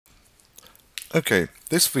Okay,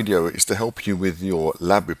 this video is to help you with your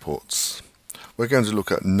lab reports. We're going to look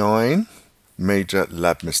at 9 major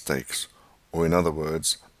lab mistakes, or in other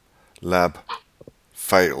words, lab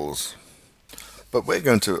fails. But we're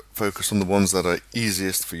going to focus on the ones that are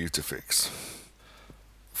easiest for you to fix.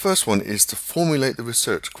 First one is to formulate the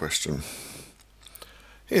research question.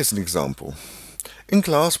 Here's an example. In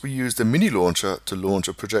class, we used a mini launcher to launch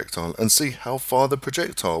a projectile and see how far the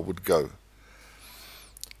projectile would go.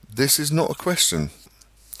 This is not a question.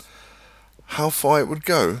 How far it would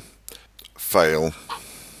go? Fail.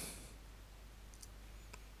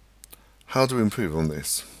 How do we improve on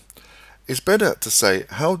this? It's better to say,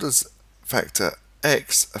 how does factor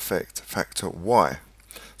X affect factor Y?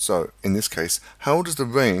 So, in this case, how does the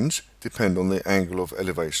range depend on the angle of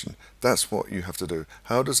elevation? That's what you have to do.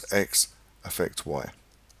 How does X affect Y?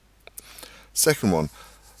 Second one,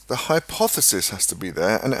 the hypothesis has to be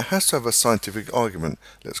there and it has to have a scientific argument.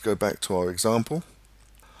 Let's go back to our example.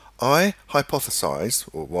 I hypothesize,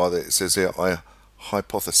 or rather it says here I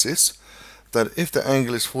hypothesis, that if the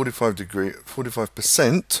angle is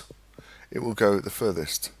 45%, it will go the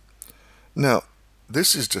furthest. Now,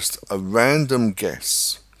 this is just a random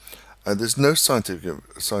guess. There's no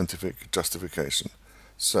scientific justification.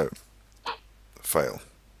 So, fail.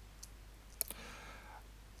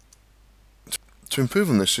 To improve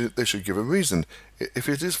on this, they should give a reason. If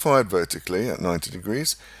it is fired vertically at 90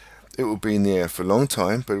 degrees, it will be in the air for a long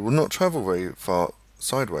time, but it will not travel very far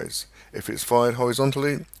sideways. If it's fired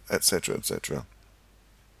horizontally, etc., etc.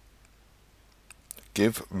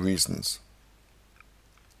 Give reasons.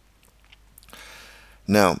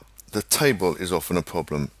 Now, the table is often a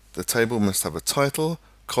problem. The table must have a title,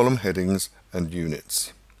 column headings, and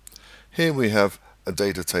units. Here we have a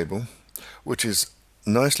data table, which is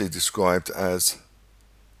nicely described as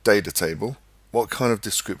data table. What kind of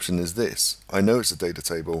description is this? I know it's a data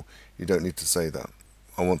table. You don't need to say that.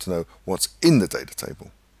 I want to know what's in the data table.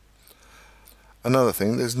 Another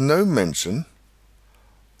thing, there's no mention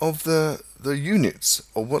of the units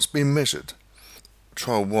or what's being measured.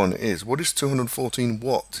 Trial 1 is, what is 214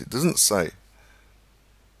 watts? It doesn't say.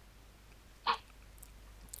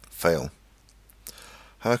 Fail.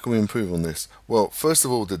 How can we improve on this? Well, first of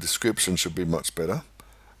all, the description should be much better.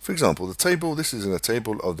 For example, the table, this is in a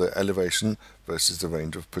table of the elevation versus the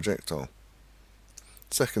range of projectile.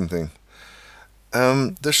 Second thing,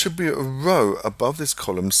 there should be a row above this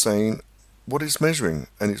column saying what it's measuring,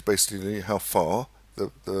 and it's basically how far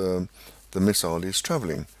the missile is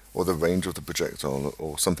traveling, or the range of the projectile,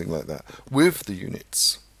 or something like that, with the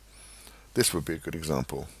units. This would be a good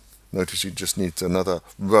example. Notice you just need another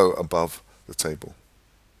row above the table.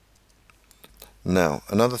 Now,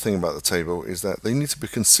 another thing about the table is that they need to be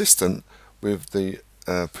consistent with the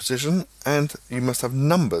precision, and you must have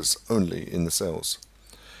numbers only in the cells.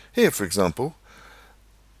 Here, for example,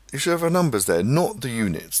 you should have numbers there, not the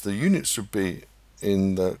units. The units should be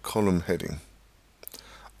in the column heading.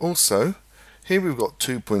 Also, here we've got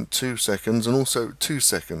 2.2 seconds and also 2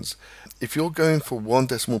 seconds. If you're going for 1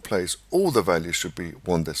 decimal place, all the values should be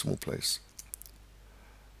 1 decimal place.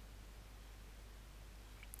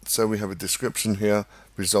 So we have a description here.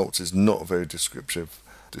 Results is not a very descriptive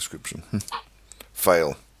description.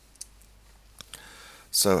 Fail.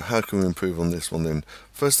 So how can we improve on this one then?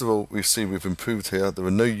 First of all, we see we've improved here. There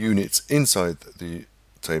are no units inside the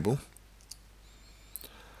table.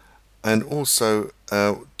 And also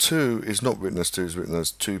 2 is not written as 2, is written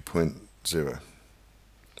as 2.0.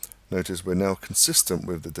 Notice we're now consistent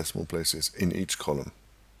with the decimal places in each column.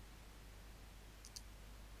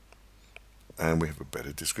 And we have a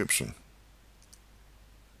better description.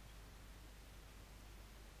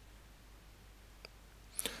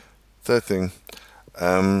 Third thing,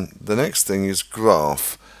 the next thing is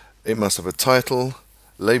graph. It must have a title,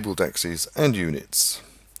 labeled axes, and units.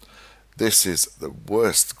 This is the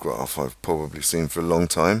worst graph I've probably seen for a long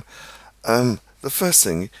time. The first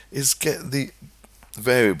thing is get the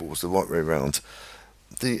variables the right way around.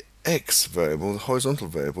 The X variable, the horizontal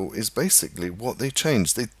variable, is basically what they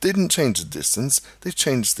changed. They didn't change the distance, they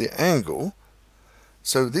changed the angle.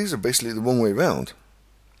 So these are basically the wrong way around.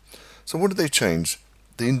 So what did they change?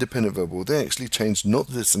 The independent variable. They actually changed not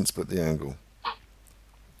the distance but the angle.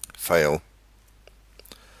 Fail.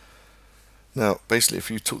 Now, basically,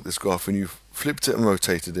 if you took this graph and you flipped it and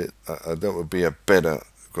rotated it, that would be a better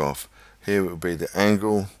graph. Here it would be the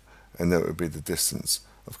angle, and that would be the distance.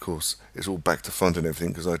 Of course, it's all back to front and everything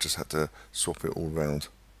because I just had to swap it all around.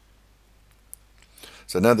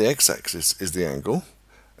 So now the x-axis is the angle,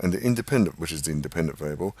 and the independent, which is the independent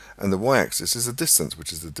variable, and the y-axis is the distance,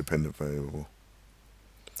 which is the dependent variable.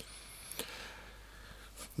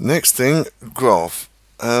 Next thing, graph.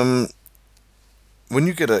 when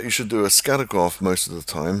you you should do a scatter graph most of the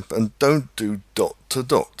time, and don't do dot to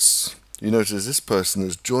dots. You notice this person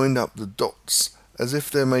has joined up the dots as if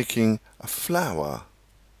they're making a flower.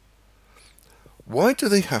 Why do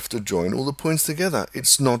they have to join all the points together?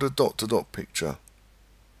 It's not a dot to dot picture.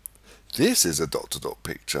 This is a dot to dot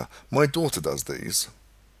picture. My daughter does these.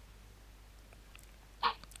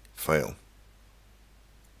 Fail.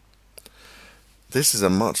 This is a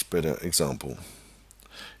much better example.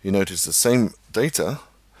 You notice the same data,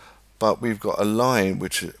 but we've got a line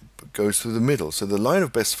which goes through the middle. So the line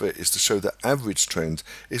of best fit is to show the average trend.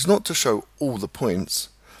 It's not to show all the points.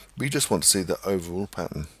 We just want to see the overall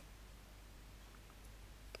pattern.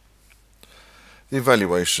 The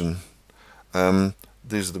evaluation.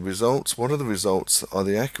 These are the results. What are the results? Are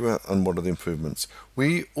they accurate, and what are the improvements?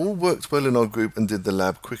 We all worked well in our group and did the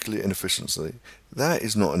lab quickly and efficiently. That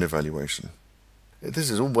is not an evaluation.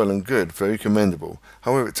 This is all well and good, very commendable.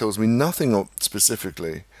 However, it tells me nothing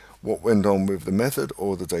specifically what went on with the method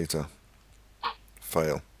or the data.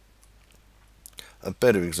 Fail. A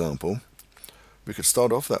better example, we could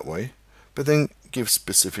start off that way, but then give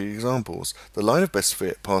specific examples. The line of best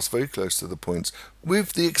fit passed very close to the points,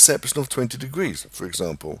 with the exception of 20 degrees, for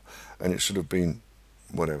example, and it should have been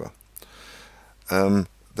whatever.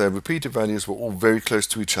 Their repeated values were all very close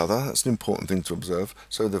to each other. That's an important thing to observe,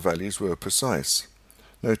 so the values were precise.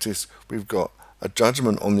 Notice we've got a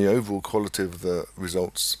judgment on the overall quality of the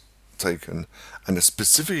results taken, and a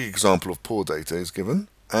specific example of poor data is given,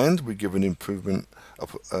 and we give an improvement,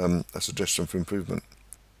 a suggestion for improvement.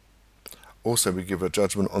 Also, we give a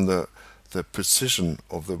judgment on the precision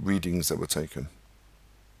of the readings that were taken.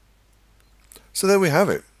 So there we have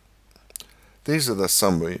it. These are the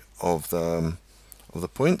summary of the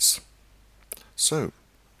points. So,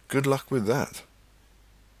 good luck with that.